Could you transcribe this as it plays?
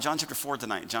John chapter 4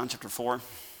 tonight. John chapter 4. I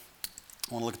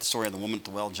want to look at the story of the woman at the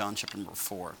well. John chapter number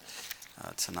 4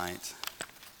 tonight.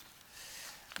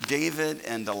 David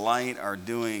and Delight are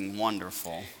doing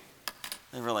wonderful.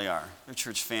 They really are. They're a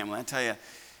church family. I tell you,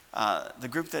 the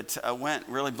group that went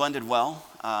really blended well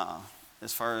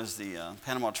as far as the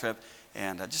Panama trip,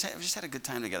 and just had a good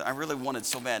time together. I really wanted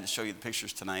so bad to show you the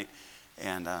pictures tonight,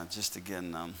 and just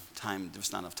again, there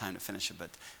was not enough time to finish it,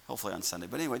 but hopefully on Sunday.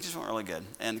 But anyway, it just went really good.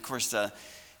 And of course,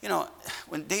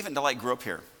 when David and Delight grew up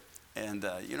here, and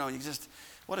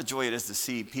what a joy it is to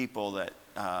see people that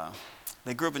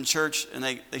they grew up in church and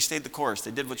they stayed the course.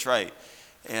 They did what's right.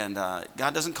 And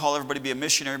God doesn't call everybody to be a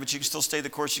missionary, but you can still stay the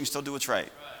course. You can still do what's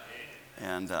right.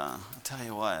 And I'll tell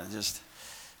you what,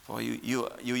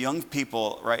 you young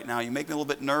people right now, you make me a little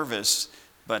bit nervous,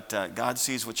 but God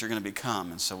sees what you're going to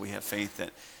become. And so we have faith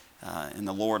that in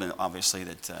the Lord, and obviously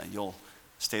that you'll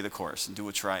stay the course and do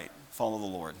what's right. Follow the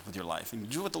Lord with your life and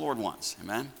do what the Lord wants.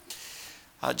 Amen.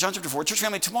 John chapter 4, church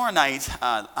family, tomorrow night,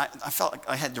 I felt like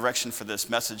I had direction for this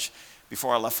message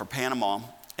before I left for Panama,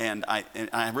 and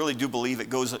I really do believe it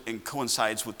goes and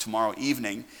coincides with tomorrow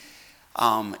evening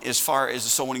as far as the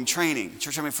soul winning training.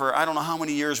 Church family, for I don't know how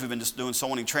many years we've been just doing soul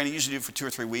winning training, usually do it for 2 or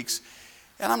 3 weeks,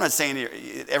 and I'm not saying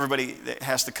everybody that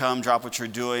has to come, drop what you're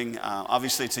doing.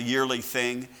 Obviously, it's a yearly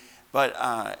thing, but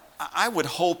I would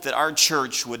hope that our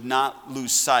church would not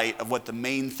lose sight of what the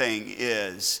main thing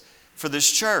is for this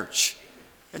church.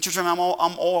 And church, I'm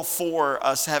all for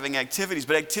us having activities,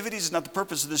 but activities is not the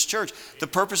purpose of this church. The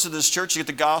purpose of this church is to get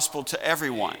the gospel to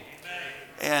everyone.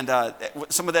 And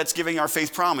some of that's giving our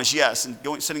faith promise, yes, and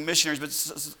sending missionaries,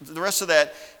 but the rest of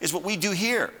that is what we do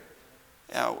here.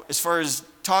 As far as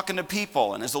talking to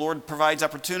people, and as the Lord provides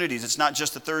opportunities, it's not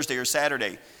just a Thursday or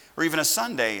Saturday or even a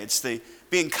Sunday. It's the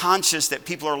being conscious that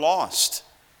people are lost,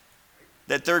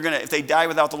 that if they die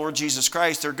without the Lord Jesus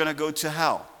Christ, they're going to go to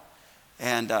hell.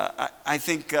 And I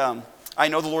think, I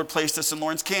know the Lord placed us in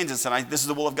Lawrence, Kansas, and this is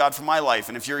the will of God for my life.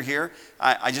 And if you're here,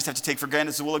 I just have to take for granted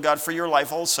it's the will of God for your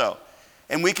life also.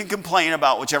 And we can complain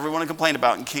about whichever we want to complain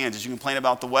about in Kansas. You can complain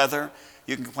about the weather.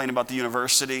 You can complain about the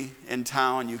university in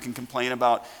town. You can complain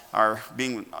about our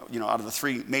being, out of the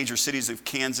 3 major cities of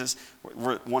Kansas,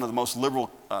 we're one of the most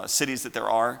liberal cities that there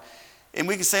are. And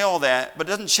we can say all that, but it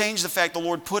doesn't change the fact the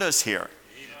Lord put us here.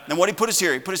 And what He put us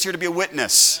here, He put us here to be a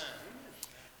witness.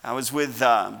 I was with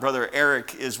Brother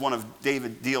Eric, is one of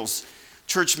David Deal's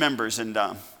church members, and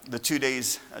the 2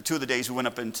 of the days we went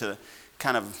up into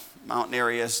kind of mountain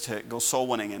areas to go soul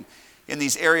winning. And in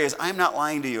these areas, I'm not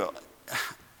lying to you,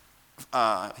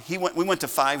 we went to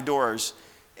 5 doors,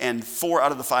 and 4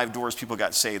 out of the 5 doors people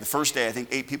got saved. The first day, I think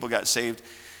 8 people got saved.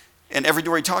 And every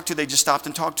door he talked to, they just stopped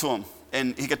and talked to him.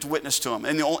 And he got to witness to him.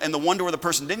 And the one door the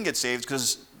person didn't get saved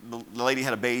because the lady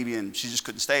had a baby and she just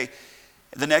couldn't stay.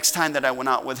 The next time that I went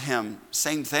out with him,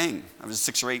 same thing. I was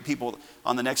 6 or 8 people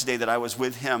on the next day that I was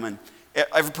with him. And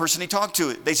every person he talked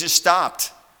to, they just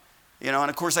stopped. And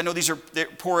of course, I know they're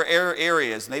poor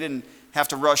areas. And they didn't have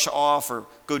to rush off or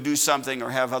go do something or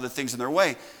have other things in their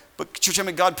way. But church,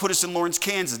 God put us in Lawrence,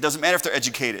 Kansas. It doesn't matter if they're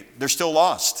educated. They're still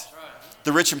lost.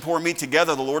 The rich and poor meet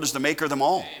together. The Lord is the maker of them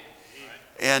all.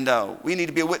 And we need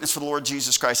to be a witness for the Lord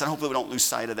Jesus Christ. And hopefully we don't lose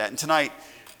sight of that. And tonight,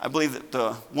 I believe that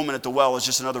the woman at the well is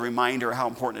just another reminder of how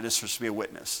important it is for us to be a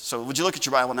witness. So would you look at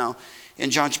your Bible now in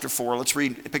John chapter 4. Let's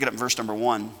pick it up in verse number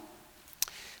 1.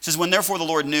 It says, when therefore the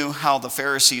Lord knew how the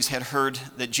Pharisees had heard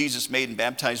that Jesus made and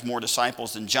baptized more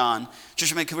disciples than John.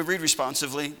 Church, can we read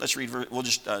responsively? Let's read, we'll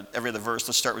just every other verse.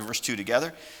 Let's start with verse 2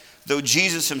 together. Though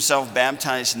Jesus himself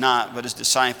baptized not, but his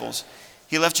disciples,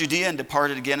 he left Judea and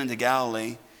departed again into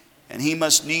Galilee, and he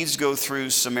must needs go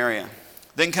through Samaria.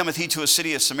 Then cometh he to a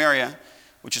city of Samaria,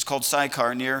 which is called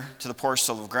Sychar, near to the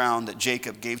parcel of ground that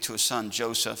Jacob gave to his son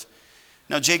Joseph.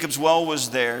 Now Jacob's well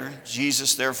was there.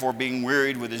 Jesus, therefore, being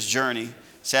wearied with his journey,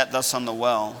 sat thus on the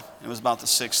well. It was about the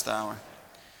 6th hour.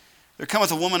 There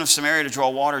cometh a woman of Samaria to draw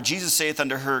water. Jesus saith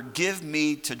unto her, give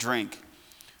me to drink.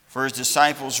 For his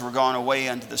disciples were gone away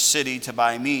unto the city to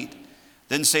buy meat.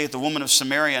 Then saith the woman of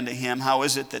Samaria unto him, how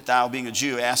is it that thou, being a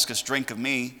Jew, askest drink of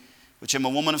me, which am a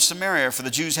woman of Samaria? For the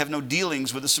Jews have no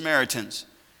dealings with the Samaritans.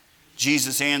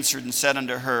 Jesus answered and said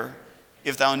unto her,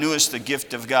 if thou knewest the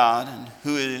gift of God, and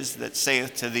who it is that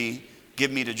saith to thee,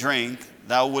 give me to drink,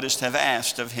 thou wouldest have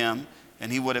asked of him,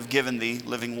 and he would have given thee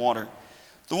living water.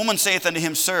 The woman saith unto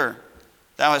him, sir,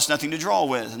 thou hast nothing to draw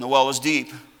with, and the well is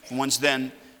deep. From whence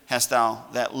then hast thou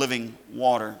that living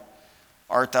water?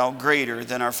 Art thou greater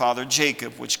than our father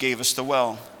Jacob, which gave us the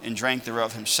well, and drank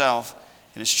thereof himself,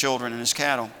 and his children, and his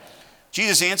cattle?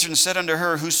 Jesus answered and said unto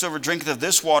her, whosoever drinketh of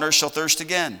this water shall thirst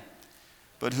again.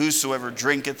 But whosoever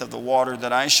drinketh of the water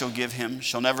that I shall give him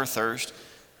shall never thirst,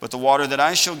 But the water that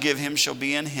I shall give him shall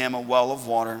be in him a well of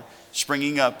water,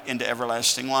 springing up into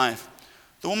everlasting life.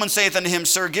 The woman saith unto him,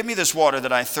 Sir, give me this water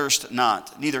that I thirst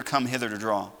not, neither come hither to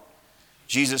draw.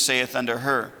 Jesus saith unto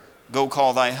her, Go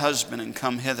call thy husband, and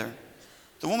come hither.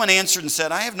 The woman answered and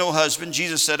said, I have no husband.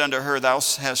 Jesus said unto her, Thou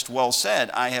hast well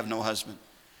said, I have no husband.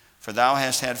 For thou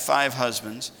hast had 5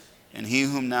 husbands, and he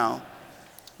whom now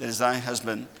that is thy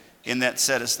husband, in that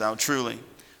saidest thou truly.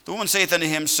 The woman saith unto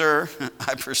him, Sir,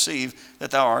 I perceive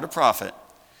that thou art a prophet.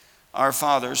 Our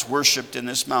fathers worshipped in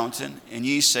this mountain, and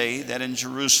ye say that in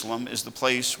Jerusalem is the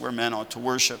place where men ought to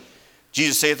worship.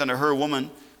 Jesus saith unto her, Woman,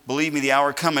 believe me, the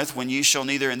hour cometh when ye shall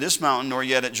neither in this mountain nor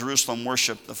yet at Jerusalem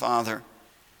worship the Father.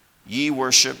 Ye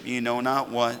worship ye know not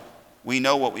what. We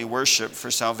know what we worship,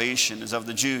 for salvation is of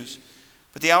the Jews.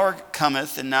 But the hour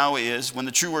cometh, and now is, when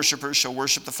the true worshipers shall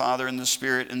worship the Father in the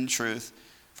Spirit and in truth,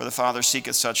 for the Father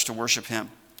seeketh such to worship him.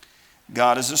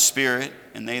 God is a spirit,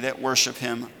 and they that worship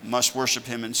him must worship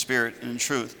him in spirit and in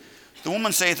truth. The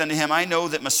woman saith unto him, I know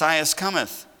that Messiah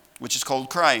cometh, which is called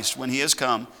Christ. When he is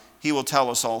come, he will tell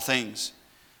us all things.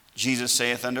 Jesus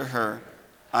saith unto her,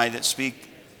 I that speak.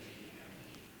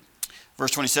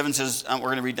 Verse 27 says, we're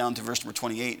going to read down to verse number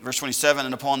 28. Verse 27,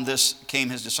 And upon this came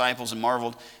his disciples and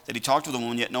marveled that he talked with the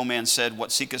woman, yet no man said,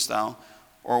 What seekest thou,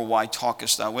 or why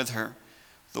talkest thou with her?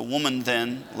 The woman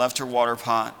then left her water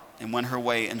pot and went her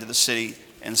way into the city,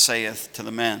 and saith to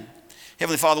the men.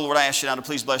 Heavenly Father, Lord, I ask you now to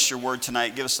please bless your word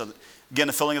tonight. Give us, again,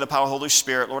 a filling of the power of the Holy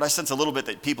Spirit. Lord, I sense a little bit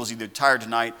that people's either tired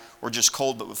tonight or just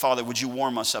cold, but Father, would you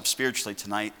warm us up spiritually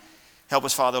tonight? Help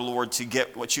us, Father, Lord, to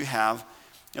get what you have.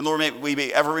 And Lord, may we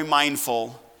be ever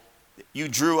mindful that you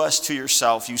drew us to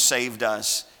yourself, you saved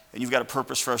us, and you've got a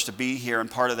purpose for us to be here, and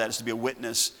part of that is to be a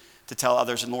witness, to tell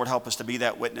others. And Lord, help us to be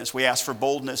that witness. We ask for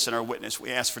boldness in our witness.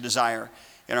 We ask for desire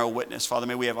in our witness. Father,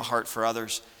 may we have a heart for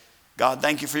others. God,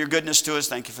 thank you for your goodness to us.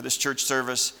 Thank you for this church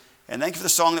service. And thank you for the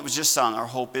song that was just sung. Our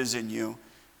hope is in you.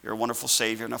 You're a wonderful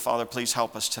Savior. Now, Father, please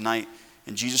help us tonight.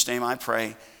 In Jesus' name I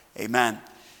pray. Amen.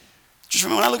 Just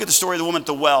remember, when I look at the story of the woman at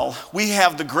the well, we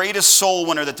have the greatest soul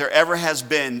winner that there ever has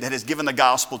been that has given the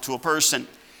gospel to a person.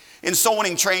 In soul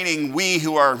winning training, we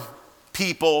who are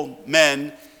people,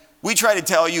 men, we try to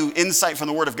tell you insight from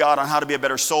the Word of God on how to be a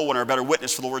better soul winner, a better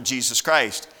witness for the Lord Jesus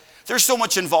Christ. There's so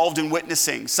much involved in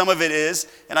witnessing. Some of it is,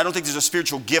 and I don't think there's a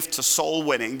spiritual gift to soul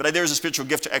winning, but there's a spiritual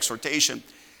gift to exhortation.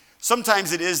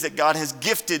 Sometimes it is that God has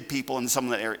gifted people in some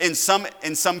of that area. In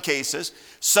some cases,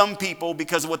 some people,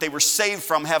 because of what they were saved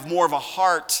from, have more of a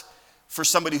heart for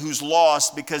somebody who's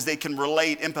lost because they can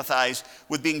relate, empathize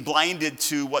with being blinded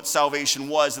to what salvation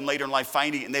was and later in life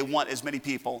finding it, and they want as many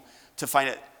people to find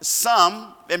it.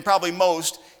 Some, and probably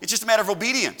most, it's just a matter of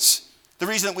obedience. The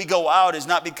reason that we go out is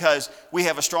not because we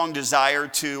have a strong desire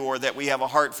to, or that we have a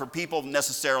heart for people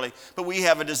necessarily, but we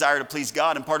have a desire to please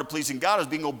God, and part of pleasing God is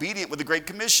being obedient with the Great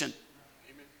Commission.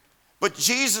 Amen. But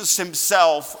Jesus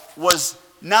himself was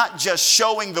not just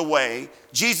showing the way,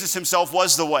 Jesus himself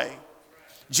was the way.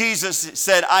 Jesus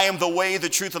said, I am the way, the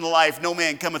truth, and the life. No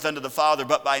man cometh unto the Father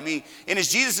but by me. And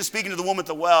as Jesus is speaking to the woman at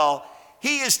the well,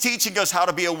 he is teaching us how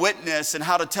to be a witness and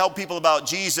how to tell people about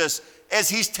Jesus as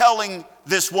he's telling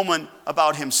this woman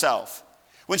about himself.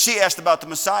 When she asked about the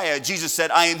Messiah, Jesus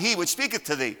said, I am he which speaketh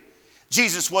to thee.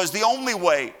 Jesus was the only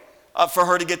way for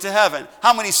her to get to heaven.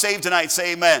 How many saved tonight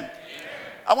say amen? Amen.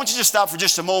 I want you to stop for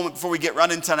just a moment before we get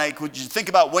running tonight. Would you think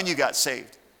about when you got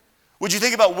saved? Would you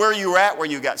think about where you were at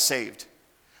when you got saved?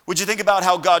 Would you think about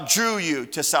how God drew you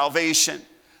to salvation?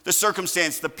 The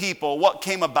circumstance, the people, what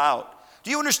came about? Do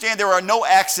you understand there are no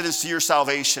accidents to your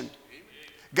salvation?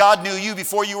 God knew you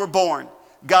before you were born.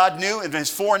 God knew in his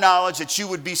foreknowledge that you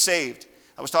would be saved.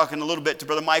 I was talking a little bit to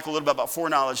Brother Michael a little bit about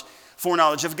foreknowledge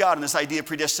of God and this idea of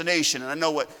predestination. And I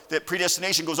know that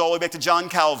predestination goes all the way back to John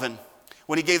Calvin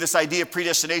when he gave this idea of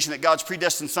predestination, that God's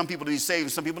predestined some people to be saved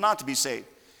and some people not to be saved.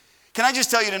 Can I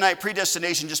just tell you tonight,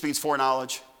 predestination just means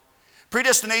foreknowledge.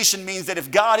 Predestination means that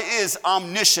if God is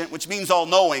omniscient, which means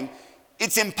all-knowing,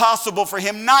 it's impossible for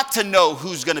him not to know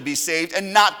who's going to be saved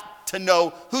and not to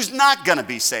know who's not going to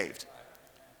be saved.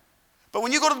 But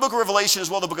when you go to the book of Revelation as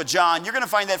well, the book of John, you're going to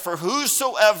find that for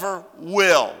whosoever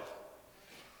will.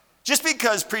 Just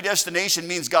because predestination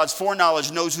means God's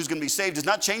foreknowledge knows who's going to be saved does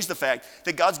not change the fact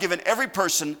that God's given every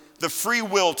person the free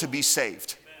will to be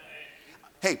saved.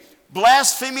 Hey,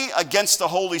 blasphemy against the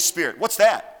Holy Spirit. What's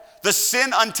that? The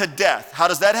sin unto death. How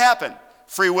does that happen?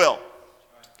 Free will.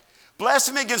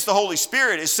 Blasphemy against the Holy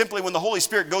Spirit is simply when the Holy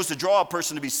Spirit goes to draw a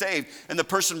person to be saved and the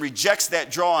person rejects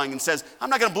that drawing and says, I'm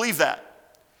not going to believe that.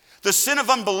 The sin of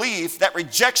unbelief, that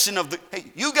rejection of hey,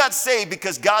 you got saved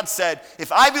because God said,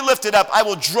 if I be lifted up, I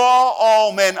will draw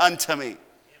all men unto me. Amen.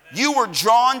 You were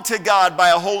drawn to God by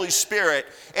a Holy Spirit.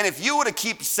 And if you were to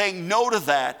keep saying no to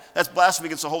that, that's blasphemy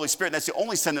against the Holy Spirit. And that's the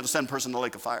only sin that will send a person to the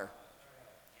lake of fire.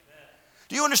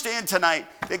 Do you understand tonight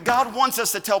that God wants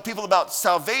us to tell people about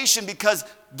salvation because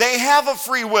they have a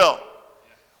free will?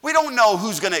 We don't know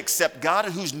who's going to accept God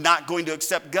and who's not going to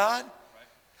accept God.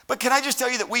 But can I just tell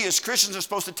you that we as Christians are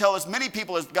supposed to tell as many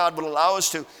people as God would allow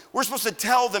us to. We're supposed to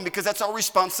tell them because that's our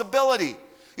responsibility.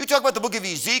 You talk about the book of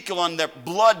Ezekiel and their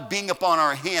blood being upon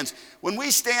our hands. When we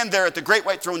stand there at the great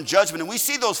white throne judgment and we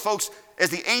see those folks as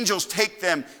the angels take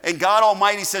them and God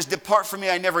Almighty says, "Depart from me,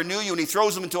 I never knew you," and he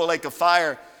throws them into a lake of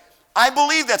fire. I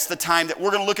believe that's the time that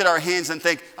we're going to look at our hands and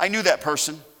think, I knew that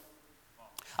person.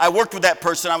 I worked with that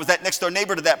person. I was that next door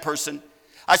neighbor to that person.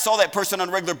 I saw that person on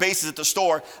a regular basis at the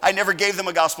store. I never gave them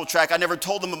a gospel tract. I never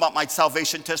told them about my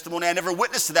salvation testimony. I never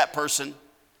witnessed to that person.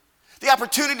 The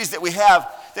opportunities that we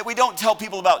have that we don't tell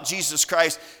people about Jesus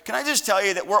Christ, can I just tell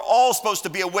you that we're all supposed to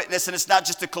be a witness, and it's not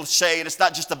just a cliche and it's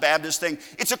not just a Baptist thing.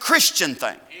 It's a Christian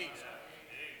thing.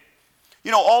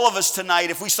 You know, all of us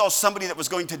tonight, if we saw somebody that was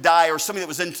going to die or somebody that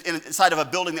was inside of a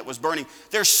building that was burning,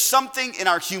 there's something in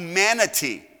our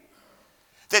humanity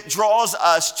that draws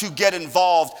us to get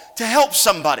involved, to help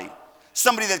somebody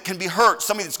that can be hurt,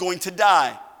 somebody that's going to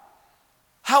die.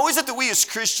 How is it that we as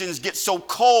Christians get so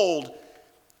cold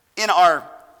in our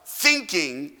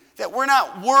thinking that we're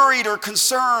not worried or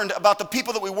concerned about the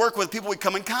people that we work with, people we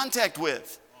come in contact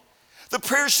with? The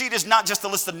prayer sheet is not just a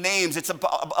list of names, it's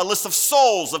a list of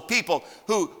souls of people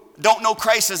who don't know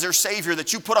Christ as their Savior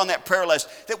that you put on that prayer list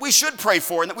that we should pray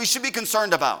for and that we should be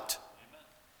concerned about.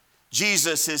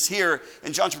 Jesus is here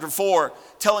in John chapter 4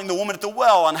 telling the woman at the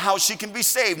well on how she can be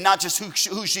saved, not just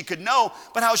who she could know,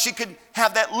 but how she could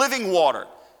have that living water.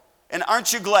 And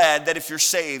aren't you glad that if you're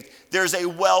saved, there's a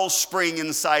wellspring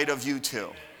inside of you too?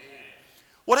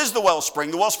 What is the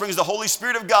wellspring? The wellspring is the Holy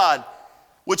Spirit of God,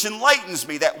 which enlightens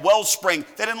me, that wellspring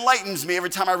that enlightens me every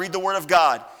time I read the Word of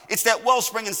God. It's that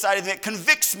wellspring inside of me that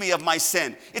convicts me of my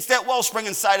sin. It's that wellspring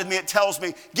inside of me that tells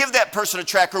me, give that person a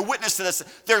tract or witness to this.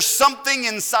 There's something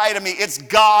inside of me. It's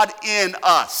God in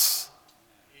us.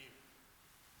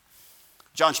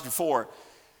 John chapter 4,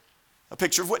 a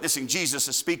picture of witnessing. Jesus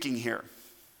is speaking here.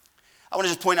 I want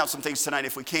to just point out some things tonight,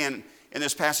 if we can, in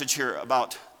this passage here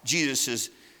about Jesus'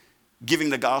 giving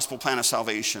the gospel plan of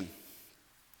salvation.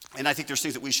 And I think there's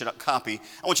things that we should copy.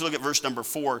 I want you to look at verse number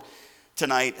 4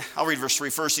 tonight. I'll read verse 3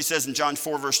 first. He says in John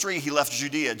 4, verse 3, he left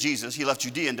Judea, Jesus, he left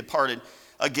Judea and departed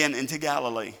again into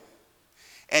Galilee.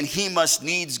 And he must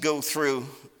needs go through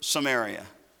Samaria.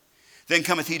 Then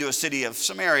cometh he to a city of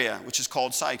Samaria, which is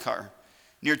called Sychar,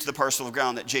 near to the parcel of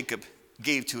ground that Jacob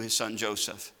gave to his son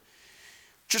Joseph.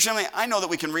 Church family, I know that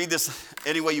we can read this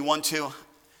any way you want to,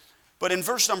 but in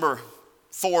verse number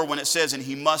 4, when it says, and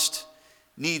he must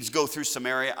needs go through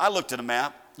Samaria, I looked at a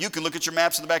map. You can look at your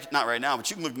maps in the back, not right now, but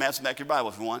you can look at maps in the back of your Bible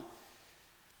if you want.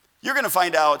 You're going to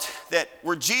find out that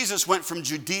where Jesus went from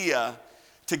Judea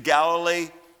to Galilee,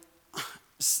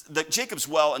 the Jacob's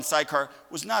well in Sychar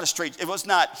was not a straight, it was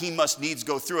not he must needs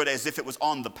go through it as if it was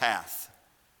on the path.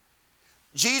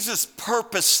 Jesus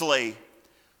purposely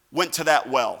went to that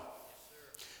well.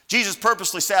 Jesus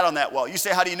purposely sat on that well. You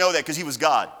say, how do you know that? Because he was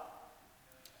God.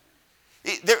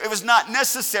 It was not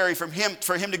necessary for him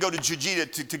to go to Judea,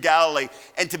 to Galilee,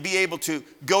 and to be able to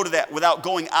go to that without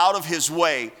going out of his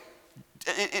way.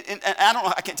 And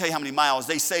I can't tell you how many miles.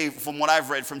 They say, from what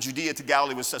I've read, from Judea to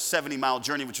Galilee was a 70-mile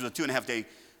journey, which was a 2.5-day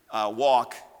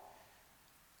walk.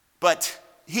 But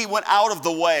he went out of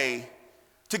the way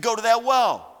to go to that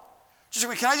well.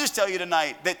 Can I just tell you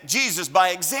tonight that Jesus, by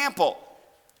example,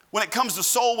 when it comes to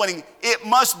soul winning, it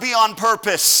must be on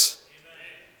purpose.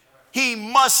 He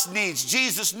must needs.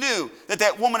 Jesus knew that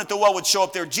that woman at the well would show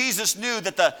up there. Jesus knew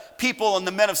that the people and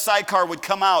the men of Sychar would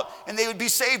come out and they would be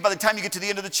saved by the time you get to the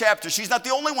end of the chapter. She's not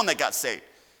the only one that got saved.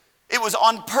 It was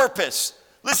on purpose.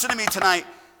 Listen to me tonight.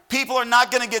 People are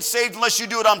not going to get saved unless you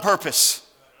do it on purpose.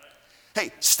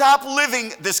 Hey, stop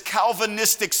living this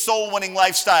Calvinistic soul-winning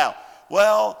lifestyle.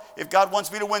 Well, if God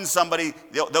wants me to win somebody,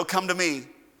 they'll come to me.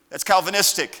 That's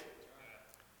Calvinistic.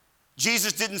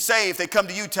 Jesus didn't say, if they come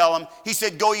to you, tell them. He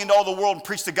said, go ye into all the world and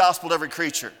preach the gospel to every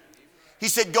creature. He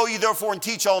said, go ye therefore and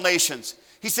teach all nations.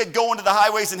 He said, go into the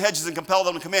highways and hedges and compel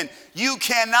them to come in. You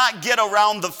cannot get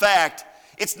around the fact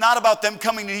it's not about them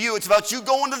coming to you. It's about you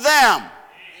going to them.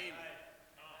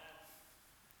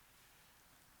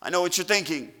 I know what you're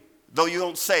thinking, though you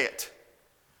don't say it.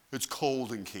 It's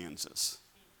cold in Kansas.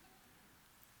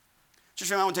 Just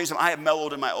remember, I want to tell you something. I have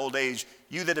mellowed in my old age.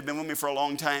 You that have been with me for a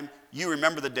long time, you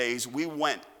remember the days we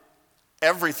went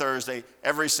every Thursday,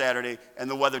 every Saturday, and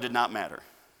the weather did not matter.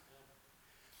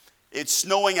 It's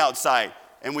snowing outside.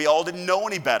 and we all didn't know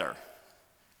any better.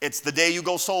 It's the day you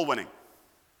go soul winning.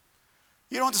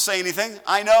 You don't have to say anything.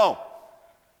 I know.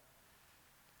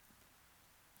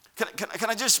 Can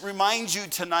I just remind you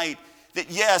tonight that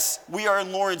yes, we are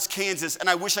in Lawrence, Kansas, and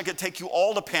I wish I could take you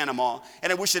all to Panama,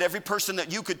 and I wish that every person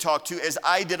that you could talk to, as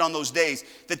I did on those days,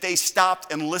 that they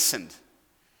stopped and listened.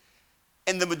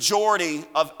 And the majority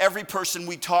of every person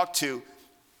we talked to,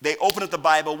 they opened up the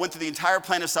Bible, went through the entire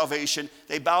plan of salvation,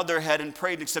 they bowed their head and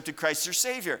prayed and accepted Christ as their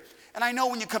Savior. And I know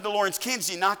when you come to Lawrence, Kansas,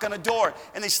 you knock on a door,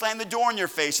 and they slam the door in your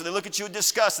face, and they look at you in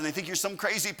disgust, and they think you're some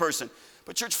crazy person.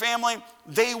 But church family,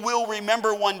 they will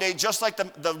remember one day, just like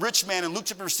the rich man in Luke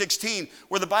chapter 16,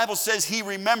 where the Bible says he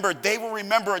remembered. They will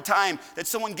remember a time that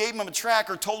someone gave him a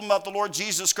tract or told him about the Lord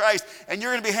Jesus Christ, and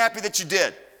you're going to be happy that you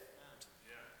did.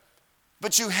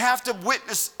 But you have to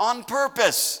witness on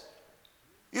purpose.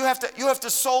 You have to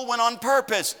soul win on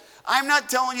purpose. I'm not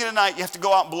telling you tonight you have to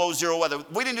go out in below zero weather.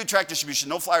 We didn't do tract distribution,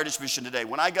 no flyer distribution today.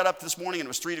 When I got up this morning and it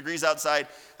was 3 degrees outside,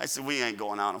 I said, we ain't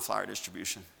going out on flyer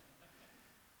distribution.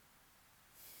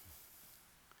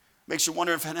 Makes you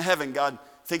wonder if in heaven God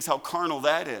thinks how carnal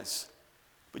that is.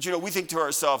 But you know, we think to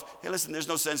ourselves, hey, listen, there's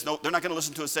no sense. No, they're not going to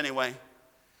listen to us anyway.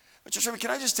 But church, can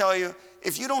I just tell you,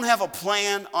 if you don't have a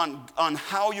plan on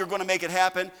how you're going to make it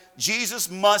happen, Jesus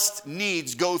must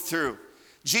needs go through.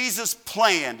 Jesus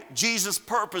planned, Jesus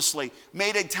purposely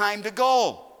made a time to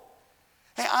go.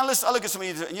 Hey, I look at some of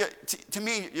you, and to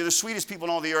me, you're the sweetest people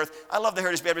in all the earth. I love the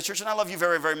Heritage Baptist Church, and I love you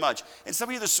very, very much. And some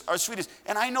of you are sweetest,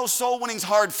 and I know soul winning's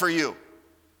hard for you.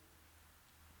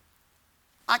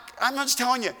 I'm not just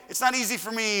telling you, it's not easy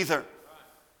for me either.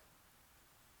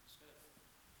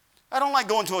 I don't like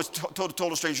going to a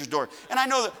total stranger's door. And I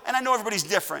know everybody's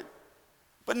different.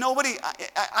 But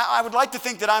I would like to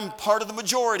think that I'm part of the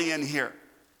majority in here.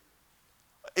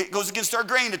 It goes against our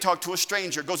grain to talk to a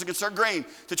stranger. It goes against our grain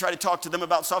to try to talk to them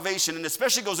about salvation. And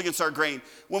especially goes against our grain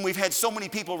when we've had so many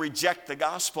people reject the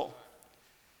gospel.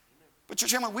 But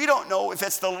church family, we don't know if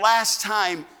it's the last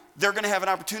time they're going to have an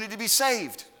opportunity to be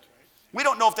saved. We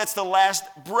don't know if that's the last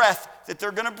breath that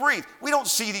they're going to breathe. We don't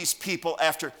see these people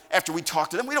after we talk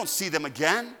to them. We don't see them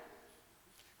again.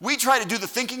 We try to do the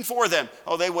thinking for them.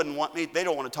 Oh, they wouldn't want me. They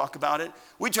don't want to talk about it.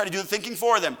 We try to do the thinking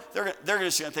for them. They're going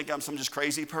to think I'm some just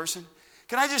crazy person.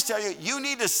 Can I just tell you, you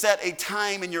need to set a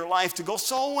time in your life to go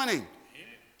soul winning.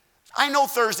 I know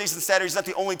Thursdays and Saturdays is not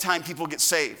the only time people get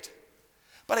saved.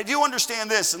 But I do understand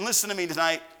this, and listen to me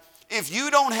tonight. If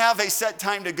you don't have a set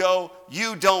time to go,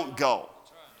 you don't go.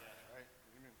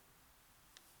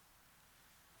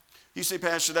 You say,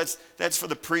 Pastor, that's for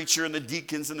the preacher and the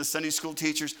deacons and the Sunday school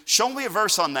teachers. Show me a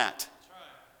verse on that.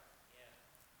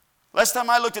 Last time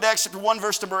I looked at Acts chapter 1,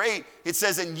 verse number 8, it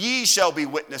says, and ye shall be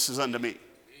witnesses unto me.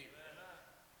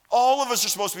 All of us are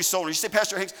supposed to be soul winners. You say,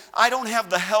 Pastor Hanks, I don't have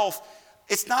the health.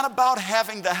 It's not about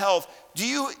having the health.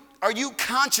 Are you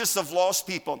conscious of lost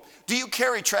people? Do you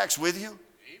carry tracts with you?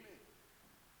 Amen.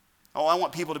 Oh, I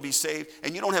want people to be saved.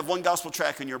 And you don't have one gospel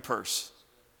tract in your purse.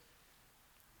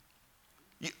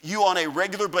 You on a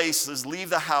regular basis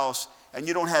leave the house and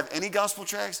you don't have any gospel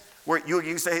tracts where you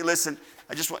can say, hey, listen,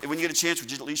 when you get a chance,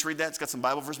 would you at least read that? It's got some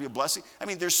Bible verses, be a blessing. I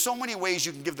mean, there's so many ways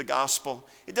you can give the gospel.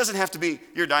 It doesn't have to be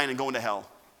you're dying and going to hell.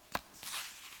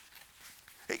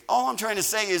 Hey, all I'm trying to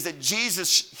say is that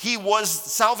Jesus, he was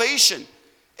salvation.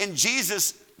 And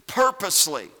Jesus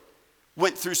purposely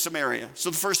went through Samaria. So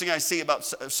the first thing I see about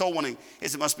soul winning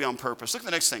is it must be on purpose. Look at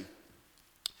the next thing.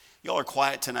 Y'all are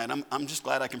quiet tonight. I'm just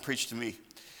glad I can preach to me.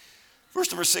 Verse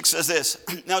number 6 says this.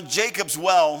 Now Jacob's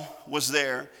well was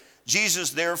there.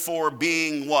 Jesus therefore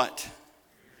being what?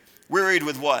 Wearied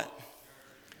with what?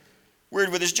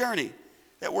 Wearied with his journey.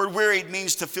 That word wearied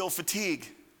means to feel fatigue.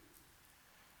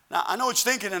 Now I know what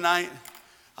you're thinking tonight.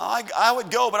 I would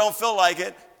go, but I don't feel like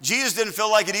it. Jesus didn't feel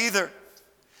like it either.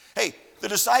 Hey, the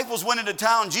disciples went into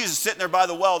town. Jesus sitting there by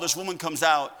the well. This woman comes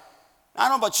out. I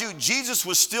don't know about you. Jesus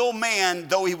was still man,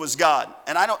 though he was God.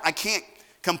 And I can't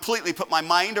completely put my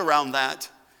mind around that.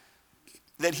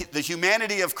 The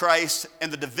humanity of Christ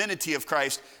and the divinity of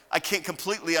Christ, I can't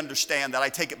completely understand that. I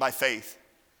take it by faith.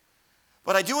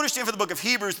 But I do understand from the book of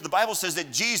Hebrews, the Bible says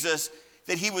that Jesus,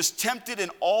 that he was tempted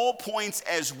in all points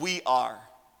as we are.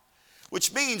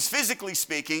 Which means, physically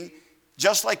speaking,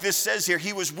 just like this says here,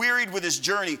 he was wearied with his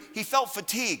journey. He felt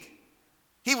fatigue.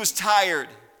 He was tired.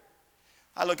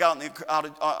 I look out in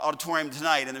the auditorium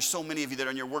tonight, and there's so many of you that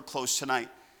are in your work clothes tonight.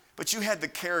 But you had the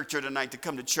character tonight to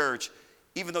come to church,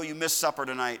 even though you missed supper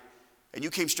tonight, and you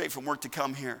came straight from work to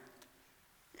come here.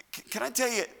 Can I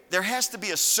tell you, there has to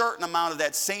be a certain amount of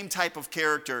that same type of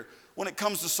character when it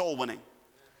comes to soul winning.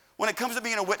 When it comes to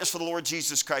being a witness for the Lord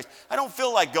Jesus Christ. I don't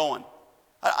feel like going.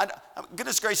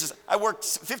 Goodness gracious, I work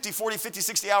 50, 40, 50,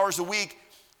 60 hours a week,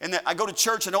 and then I go to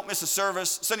church, I don't miss a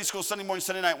service, Sunday school, Sunday morning,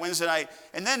 Sunday night, Wednesday night,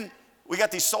 and then we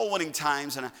got these soul winning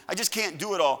times, and I just can't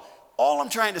do it all. All I'm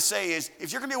trying to say is,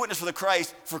 if you're going to be a witness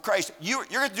for Christ, you're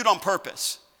going to do it on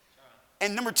purpose.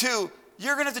 And number two,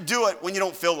 you're going to have to do it when you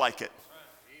don't feel like it.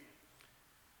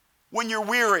 When you're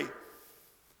weary,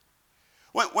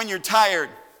 when you're tired,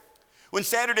 when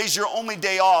Saturday's your only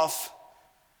day off.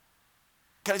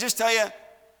 Can I just tell you,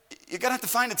 you're going to have to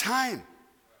find a time.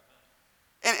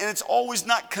 And it's always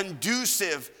not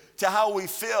conducive to how we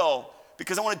feel,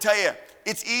 because I want to tell you,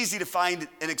 it's easy to find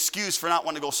an excuse for not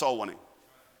wanting to go soul winning.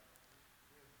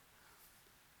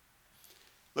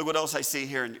 Look what else I see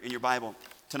here in your Bible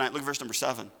tonight. Look at verse number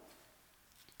 7.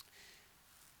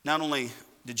 Not only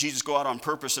did Jesus go out on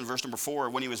purpose in verse number 4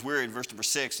 when he was weary in verse number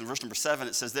 6, in verse number 7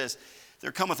 it says this,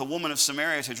 there cometh a woman of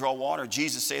Samaria to draw water.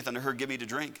 Jesus saith unto her, give me to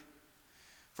drink.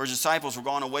 For his disciples were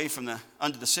gone away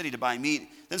unto the city to buy meat.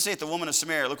 Then saith the woman of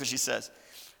Samaria, look what she says.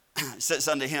 Says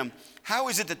unto him, how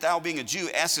is it that thou being a Jew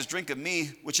askest drink of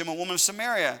me, which am a woman of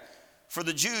Samaria? For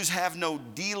the Jews have no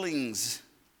dealings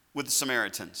with the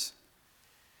Samaritans.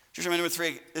 Church number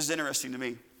 3, this is interesting to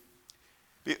me.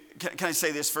 Can I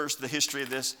say this first, the history of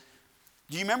this?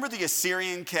 Do you remember the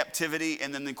Assyrian captivity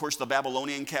and then, of course, the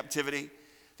Babylonian captivity?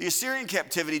 The Assyrian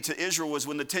captivity to Israel was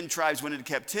when the 10 tribes went into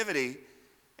captivity.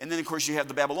 And then, of course, you have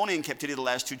the Babylonian captivity, the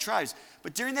last 2 tribes.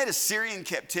 But during that Assyrian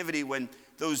captivity, when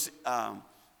those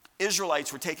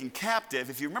Israelites were taken captive,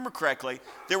 if you remember correctly,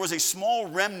 there was a small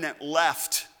remnant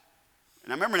left.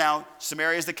 And I remember now,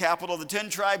 Samaria is the capital of the 10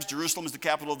 tribes. Jerusalem is the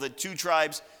capital of the 2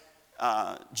 tribes.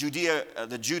 Judah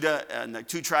and the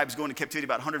 2 tribes go into captivity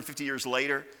about 150 years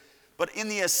later. But in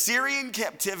the Assyrian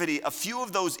captivity, a few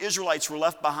of those Israelites were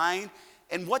left behind.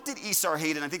 And what did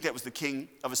Esarhaddon, I think that was the king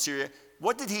of Assyria,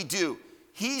 what did he do?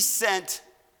 He sent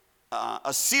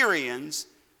Assyrians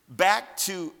back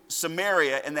to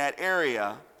Samaria in that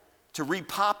area to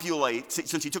repopulate,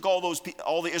 since he took all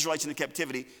the Israelites into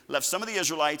captivity, left some of the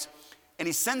Israelites, and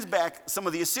he sends back some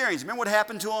of the Assyrians. Remember what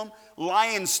happened to them?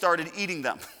 Lions started eating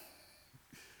them.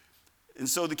 And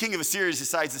so the king of Assyria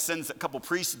decides to send a couple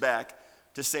priests back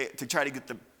to try to get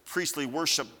the priestly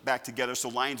worship back together so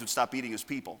lions would stop eating his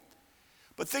people.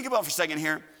 But think about it for a second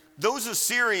here. Those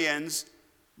Assyrians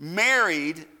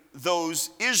married those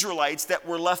Israelites that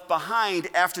were left behind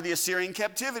after the Assyrian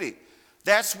captivity.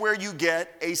 That's where you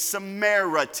get a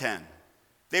Samaritan.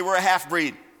 They were a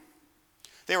half-breed.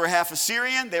 They were half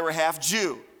Assyrian, they were half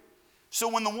Jew. So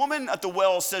when the woman at the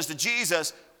well says to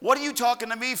Jesus, what are you talking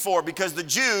to me for? Because the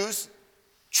Jews,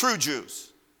 true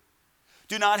Jews,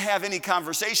 do not have any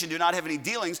conversation, do not have any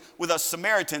dealings with us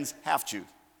Samaritans, half Jews.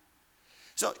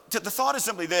 So the thought is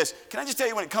simply this. Can I just tell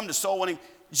you, when it comes to soul winning,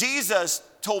 Jesus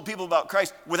told people about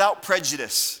Christ without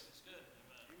prejudice.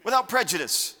 Without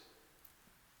prejudice.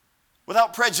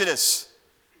 Without prejudice.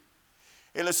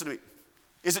 Hey, listen to me.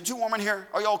 Is it too warm in here?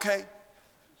 Are you okay?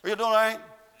 Are you doing all right?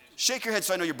 Shake your head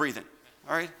so I know you're breathing.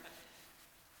 All right?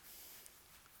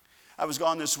 I was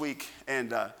gone this week,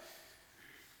 and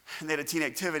they had a teen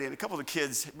activity, and a couple of the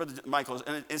kids, Brother Michael,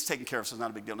 and it's taken care of, so it's not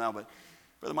a big deal now, but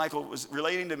Brother Michael was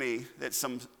relating to me that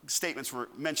some statements were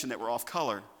mentioned that were off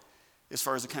color as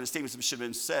far as the kind of statements that should have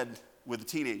been said with the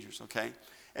teenagers, okay?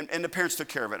 And the parents took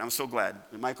care of it, and I'm so glad.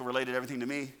 And Michael related everything to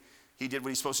me. He did what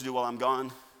he's supposed to do while I'm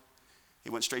gone. He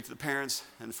went straight to the parents,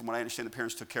 and from what I understand, the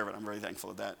parents took care of it. I'm very thankful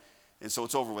of that. And so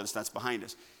it's over with us, that's behind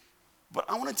us. But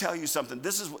I want to tell you something.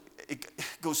 It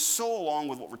goes so along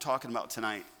with what we're talking about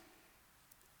tonight.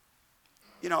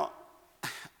 You know,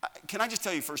 can I just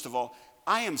tell you, first of all,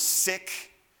 I am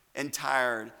sick and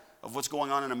tired of what's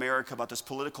going on in America about this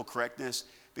political correctness,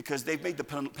 because they've made the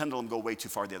pendulum go way too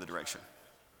far the other direction.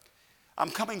 I'm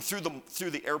coming through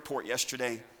the airport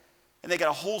yesterday, and they got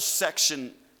a whole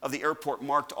section of the airport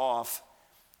marked off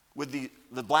with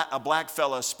a black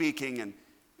fella speaking and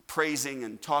praising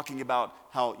and talking about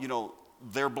how, you know,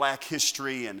 their black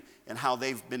history and how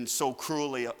they've been so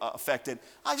cruelly affected.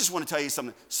 I just want to tell you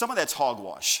something. Some of that's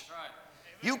hogwash. Right.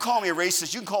 You call me a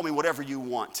racist, you can call me whatever you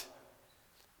want.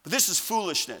 But this is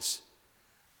foolishness.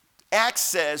 Acts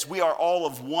says we are all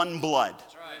of one blood.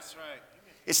 That's right. That's right.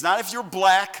 It's not if you're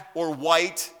black or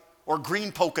white or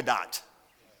green polka dot.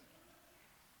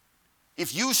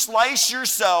 If you slice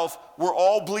yourself, we're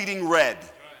all bleeding red.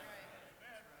 Right.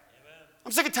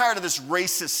 I'm sick and tired of this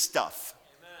racist stuff.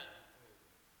 Amen.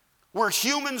 We're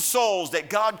human souls that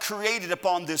God created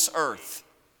upon this earth.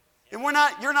 And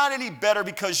you're not any better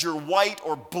because you're white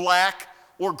or black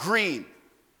or green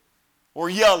or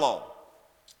yellow.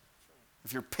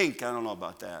 If you're pink, I don't know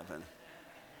about that. But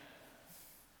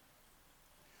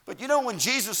But you know, when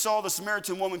Jesus saw the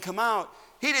Samaritan woman come out,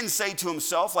 he didn't say to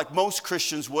himself, like most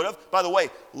Christians would have, by the way,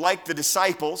 like the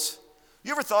disciples,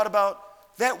 you ever thought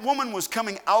about that woman was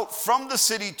coming out from the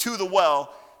city to the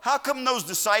well? How come those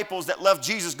disciples that left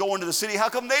Jesus go into the city, how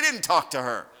come they didn't talk to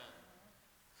her?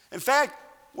 In fact,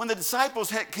 when the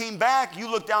disciples came back, you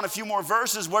look down a few more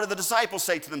verses, what did the disciples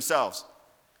say to themselves?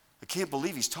 I can't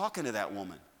believe he's talking to that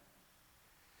woman.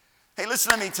 Hey,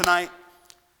 listen to me tonight.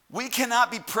 We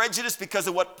cannot be prejudiced because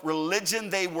of what religion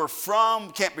they were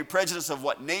from. Can't be prejudiced of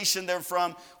what nation they're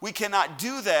from. We cannot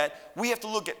do that. We have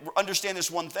to understand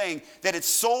this one thing, that it's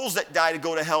souls that die to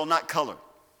go to hell, not color.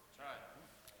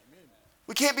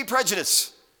 We can't be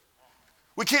prejudiced.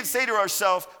 We can't say to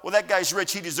ourselves, well, that guy's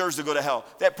rich, he deserves to go to hell.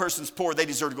 That person's poor, they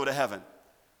deserve to go to heaven.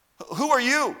 Who are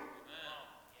you?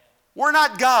 We're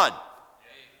not God.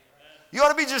 You ought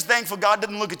to be just thankful God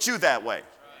didn't look at you that way.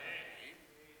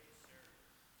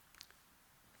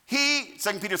 He,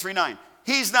 2 Peter 3:9,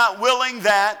 he's not willing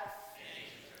that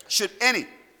any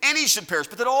should perish,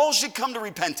 but that all should come to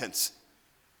repentance.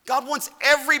 God wants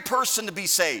every person to be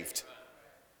saved.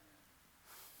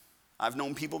 I've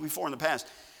known people before in the past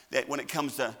that when it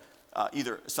comes to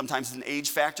either sometimes an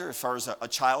age factor as far as a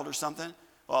child or something,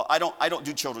 well, I don't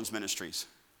do children's ministries.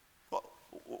 Well,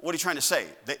 what are you trying to say?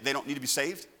 They don't need to be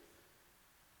saved?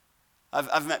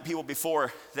 I've met people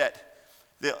before that,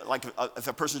 like if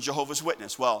a person's Jehovah's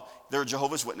Witness, well, they're a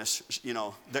Jehovah's Witness, you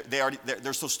know,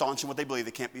 they're so staunch in what they believe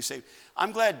they can't be saved.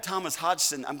 I'm glad Thomas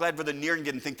Hodgson, I'm glad Brother Neering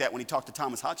didn't think that when he talked to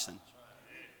Thomas Hodgson.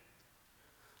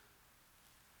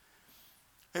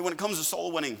 Hey, when it comes to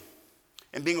soul winning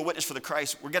and being a witness for the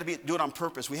Christ, we've got to do it on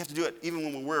purpose. We have to do it even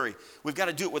when we're weary. We've got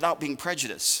to do it without being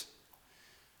prejudiced.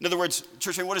 In other words,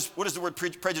 church, what does the word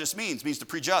prejudice mean? It means to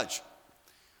prejudge.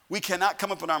 We cannot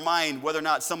come up in our mind whether or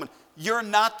not you're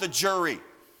not the jury.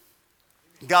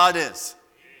 God is.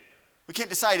 We can't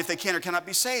decide if they can or cannot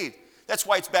be saved. That's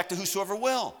why it's back to whosoever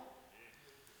will.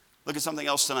 Look at something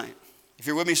else tonight. If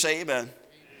you're with me, say amen.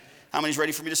 How many's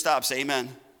ready for me to stop? Say amen.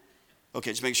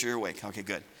 Okay, just make sure you're awake. Okay,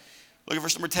 good. Look at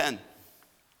verse number 10.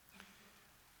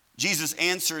 Jesus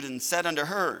answered and said unto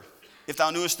her, if thou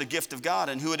knewest the gift of God,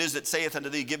 and who it is that saith unto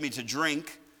thee, give me to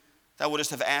drink, thou wouldest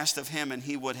have asked of him, and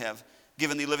he would have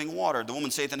given thee living water. The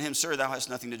woman saith unto him, sir, thou hast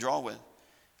nothing to draw with,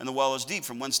 and the well is deep.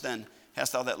 From whence then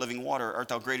hast thou that living water? Art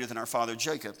thou greater than our father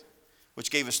Jacob,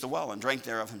 which gave us the well, and drank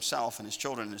thereof himself, and his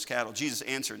children, and his cattle? Jesus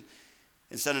answered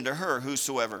and said unto her,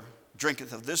 whosoever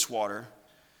drinketh of this water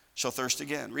shall thirst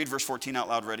again. Read verse 14 out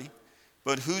loud, ready?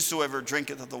 But whosoever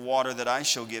drinketh of the water that I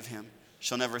shall give him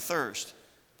shall never thirst,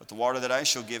 but the water that I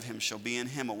shall give him shall be in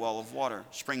him a well of water,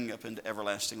 springing up into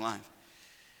everlasting life.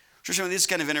 This is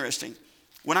kind of interesting.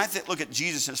 When I look at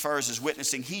Jesus as far as his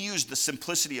witnessing, he used the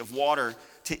simplicity of water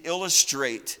to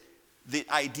illustrate the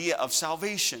idea of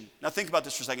salvation. Now think about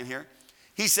this for a second here.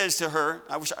 He says to her,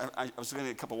 I was going to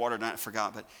get a cup of water tonight, I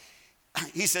forgot, but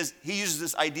he uses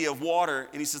this idea of water,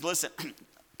 and he says, listen,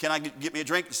 can I get me a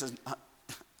drink? He says,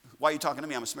 why are you talking to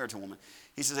me? I'm a Samaritan woman.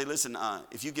 He says, hey, listen,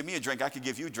 if you give me a drink, I could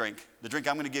give you a drink. The drink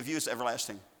I'm going to give you is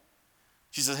everlasting.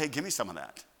 She says, hey, give me some of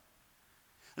that.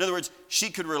 In other words,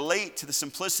 she could relate to the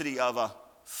simplicity of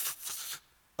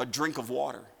a drink of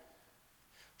water.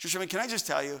 Church, can I just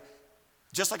tell you,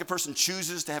 just like a person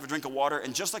chooses to have a drink of water,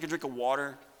 and just like a drink of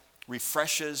water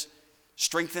refreshes,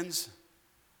 strengthens,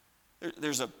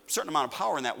 there's a certain amount of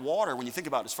power in that water when you think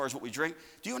about it as far as what we drink.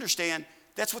 Do you understand?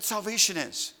 That's what salvation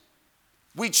is.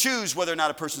 We choose whether or not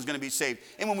a person is going to be saved.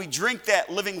 And when we drink that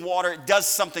living water, it does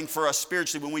something for us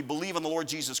spiritually when we believe on the Lord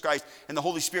Jesus Christ and the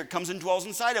Holy Spirit comes and dwells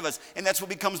inside of us. And that's what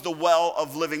becomes the well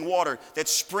of living water, that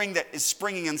is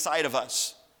springing inside of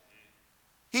us.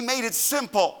 He made it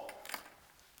simple.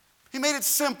 He made it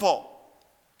simple.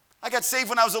 I got saved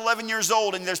when I was 11 years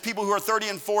old, and there's people who are 30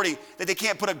 and 40 that they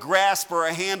can't put a grasp or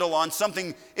a handle on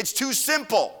something. It's too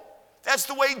simple. That's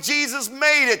the way Jesus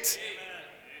made it. Amen.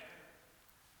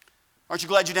 Aren't you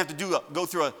glad you didn't have to go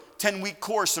through a 10-week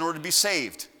course in order to be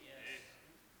saved? Yes.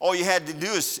 All you had to do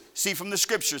is see from the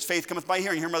scriptures, faith cometh by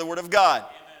hearing by the word of God.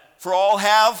 Amen. For all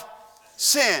have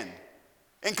sinned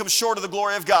and come short of the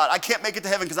glory of God. I can't make it to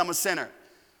heaven because I'm a sinner.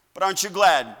 But aren't you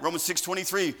glad? Romans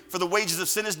 6:23, for the wages of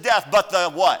sin is death, but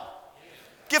the what? Yes.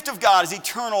 Gift of God is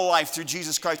eternal life through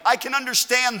Jesus Christ. I can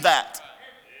understand that.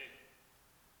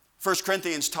 1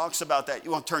 Corinthians talks about that.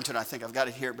 You won't turn to it, I think I've got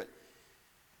it here, but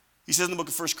he says in the book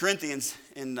of 1 Corinthians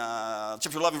in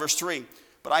chapter 11, verse 3,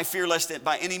 but I fear lest that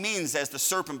by any means as the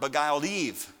serpent beguiled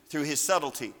Eve through his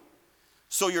subtlety,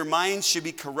 so your minds should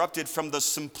be corrupted from the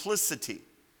simplicity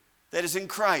that is in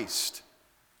Christ.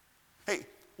 Hey,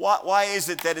 why is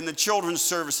it that in the children's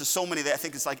services, so many, that I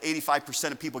think it's like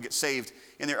 85% of people get saved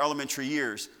in their elementary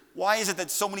years? Why is it that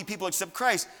so many people accept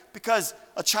Christ? Because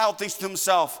a child thinks to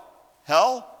himself,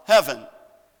 hell, heaven.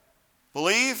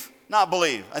 Believe, not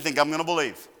believe. I think I'm going to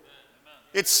believe.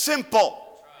 It's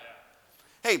simple.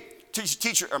 Hey,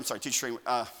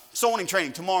 soul winning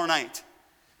training tomorrow night.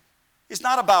 It's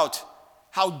not about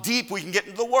how deep we can get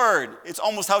into the Word. It's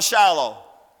almost how shallow.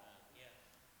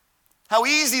 How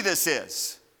easy this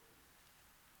is.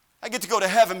 I get to go to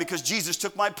heaven because Jesus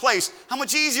took my place. How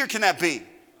much easier can that be?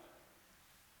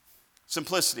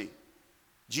 Simplicity.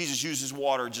 Jesus uses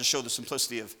water to show the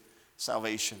simplicity of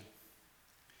salvation.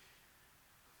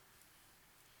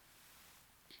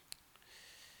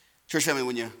 Church family,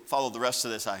 when you follow the rest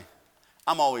of this,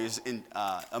 I'm always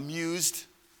amused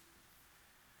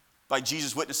by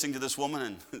Jesus witnessing to this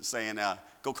woman and saying,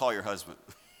 go call your husband.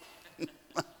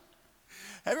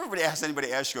 Have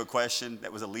anybody ask you a question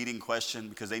that was a leading question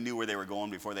because they knew where they were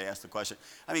going before they asked the question?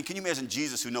 I mean, can you imagine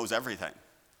Jesus who knows everything?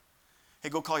 Hey,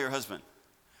 go call your husband.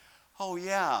 Oh,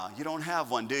 yeah, you don't have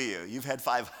one, do you? You've had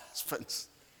 5 husbands.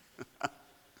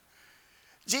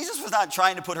 Jesus was not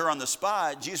trying to put her on the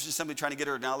spot. Jesus was simply trying to get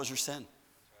her to acknowledge her sin.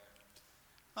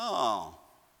 Oh,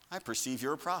 I perceive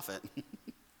you're a prophet.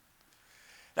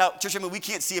 Now, church, I mean, we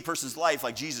can't see a person's life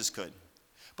like Jesus could.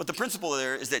 But the principle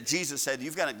there is that Jesus said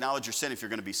you've got to acknowledge your sin if you're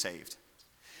going to be saved.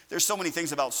 There's so many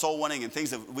things about soul winning and things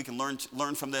that we can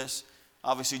learn from this.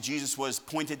 Obviously, Jesus was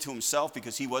pointed to himself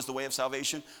because he was the way of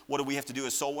salvation. What do we have to do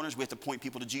as soul winners? We have to point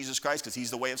people to Jesus Christ because he's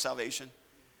the way of salvation.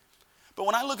 But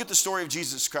when I look at the story of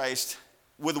Jesus Christ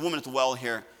with the woman at the well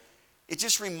here, it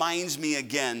just reminds me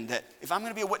again that if I'm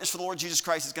going to be a witness for the Lord Jesus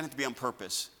Christ, it's going to have to be on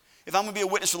purpose. If I'm going to be a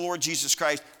witness for the Lord Jesus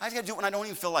Christ, I've got to do it when I don't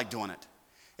even feel like doing it.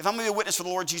 If I'm going to be a witness for the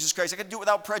Lord Jesus Christ, I got to do it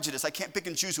without prejudice. I can't pick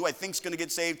and choose who I think is going to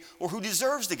get saved or who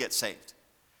deserves to get saved.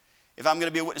 If I'm going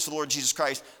to be a witness for the Lord Jesus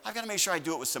Christ, I've got to make sure I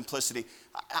do it with simplicity.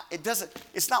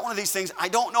 It's not one of these things, I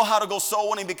don't know how to go soul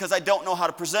winning because I don't know how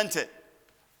to present it.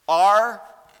 Are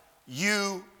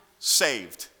you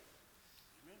saved?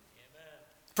 Amen.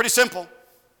 Pretty simple.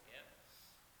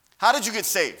 How did you get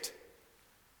saved?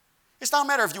 It's not a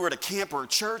matter if you were at a camp or a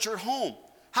church or at home.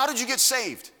 How did you get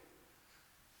saved?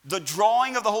 The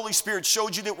drawing of the Holy Spirit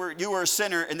showed you that you were a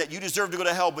sinner and that you deserved to go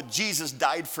to hell, but Jesus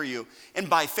died for you. And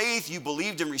by faith, you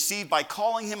believed and received by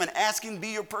calling him and asking to be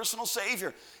your personal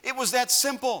Savior. It was that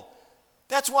simple.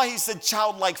 That's why he said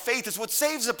childlike faith is what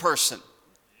saves a person.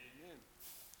 Amen.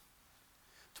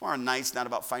 Tomorrow night's not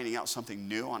about finding out something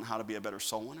new on how to be a better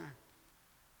soul winner.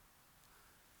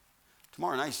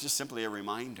 Tomorrow night's just simply a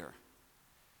reminder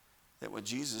that what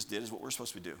Jesus did is what we're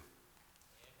supposed to do. Amen.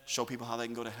 Show people how they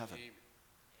can go to heaven. Amen.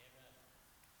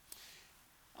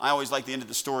 I always like the end of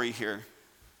the story here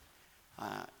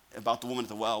about the woman at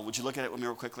the well. Would you look at it with me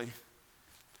real quickly?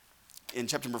 In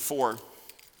chapter number 4,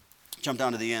 jump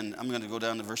down to the end. I'm going to go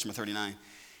down to verse number 39.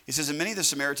 It says, and many of the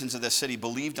Samaritans of that city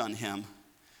believed on him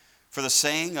for the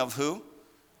saying of who?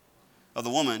 Of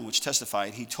the woman, which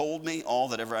testified, he told me all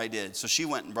that ever I did. So she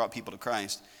went and brought people to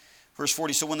Christ. Verse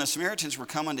 40, so when the Samaritans were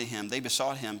come unto him, they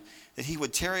besought him that he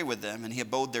would tarry with them, and he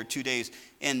abode there 2 days.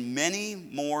 And many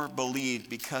more believed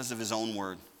because of his own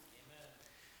word.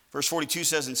 Verse 42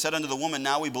 says, and said unto the woman,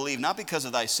 now we believe, not because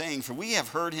of thy saying, for we have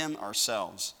heard him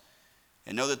ourselves,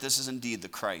 and know that this is indeed the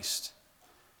Christ,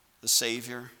 the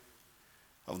Savior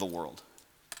of the world.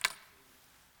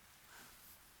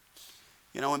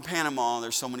 You know, in Panama,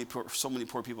 there's so many poor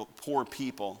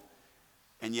people,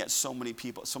 and yet so many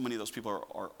of those people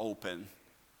are open.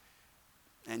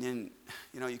 And then,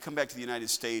 you know, you come back to the United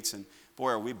States, and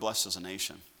boy, are we blessed as a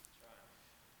nation.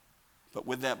 But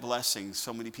with that blessing,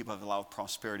 so many people have allowed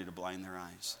prosperity to blind their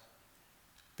eyes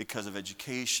because of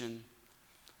education,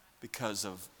 because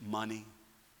of money.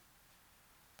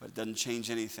 But it doesn't change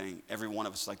anything. Every one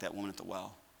of us is like that woman at the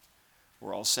well.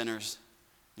 We're all sinners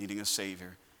needing a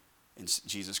Savior. And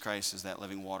Jesus Christ is that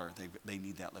living water. They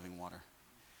need that living water.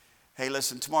 Hey,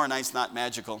 listen, tomorrow night's not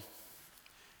magical.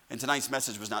 And tonight's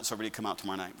message was not so ready to come out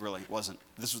tomorrow night. Really, it wasn't.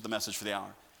 This was the message for the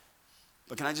hour.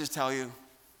 But can I just tell you,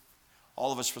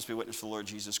 all of us are supposed to be witness for the Lord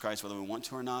Jesus Christ, whether we want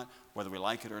to or not, whether we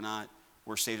like it or not.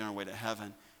 We're saved on our way to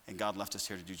heaven, and God left us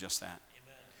here to do just that.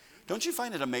 Amen. Don't you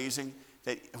find it amazing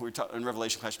that in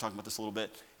Revelation class, we're talking about this a little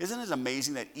bit. Isn't it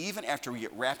amazing that even after we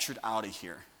get raptured out of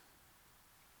here,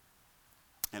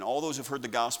 and all those who've heard the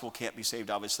gospel can't be saved,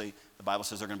 obviously, the Bible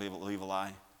says they're going to be able to believe a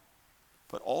lie.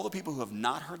 But all the people who have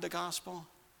not heard the gospel,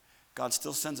 God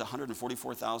still sends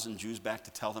 144,000 Jews back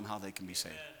to tell them how they can be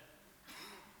saved. Amen.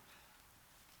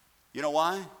 You know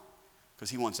why? Because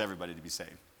he wants everybody to be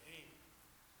saved. He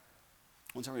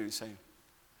wants everybody to be saved.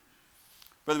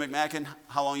 Brother McMacken,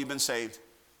 how long have you been saved?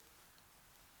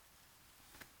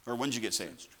 Or when did you get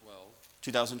saved?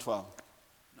 2012. 2012.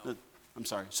 No, I'm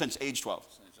sorry, since age 12.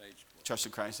 Since age 12.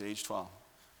 Trusted Christ at age 12.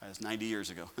 That's 90 years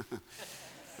ago.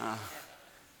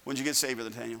 When did you get saved, Brother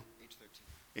Daniel? Age 13.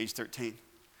 Age 13.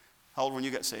 How old when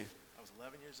you got saved? I was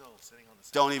 11 years old, sitting on the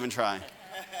side. Don't even try.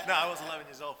 No, I was 11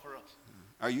 years old, for real.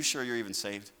 Are you sure you're even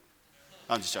saved?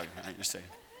 I'm just joking. All right, you're saved.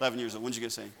 11 years old. When did you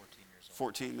get saved? 14 years old.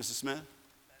 14. Mrs. Smith?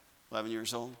 11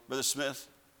 years old. Brother Smith?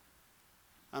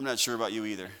 I'm not sure about you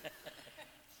either.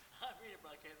 I read it,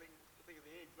 but I can't think of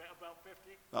the age.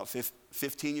 About 50? About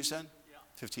 15, you said? Yeah.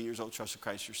 15 years old, trusted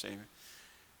Christ your Savior.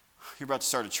 You're about to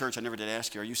start a church. I never did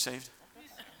ask you. Are you saved?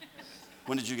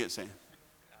 When did you get saved?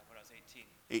 When I was 18.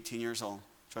 18 years old,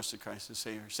 trusted Christ as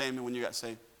Savior. Samuel, when you got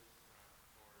saved?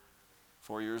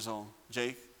 4 years old.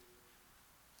 Jake?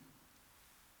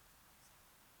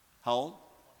 How old?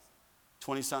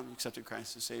 20-something, accepted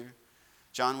Christ as Savior.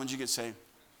 John, when did you get saved?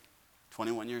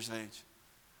 21 years of age.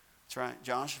 That's right.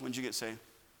 Josh, when did you get saved?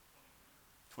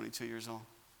 22 years old.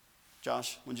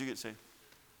 Josh, when did you get saved?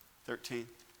 13.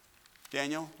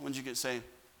 Daniel, when did you get saved?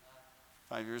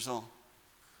 5 years old.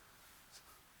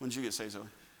 When did you get saved, Zoe?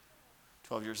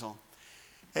 12 years old.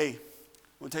 Hey,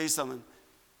 I'll tell you something.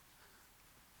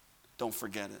 Don't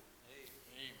forget it.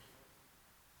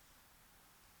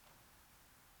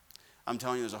 I'm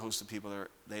telling you, there's a host of people that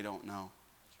they don't know.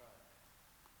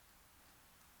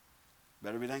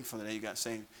 Better be thankful the day you got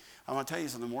saved. I want to tell you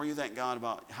something. The more you thank God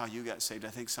about how you got saved, I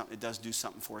think it does do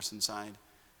something for us inside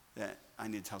that I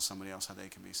need to tell somebody else how they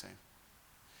can be saved.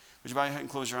 Would you bow your head and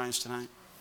close your eyes tonight?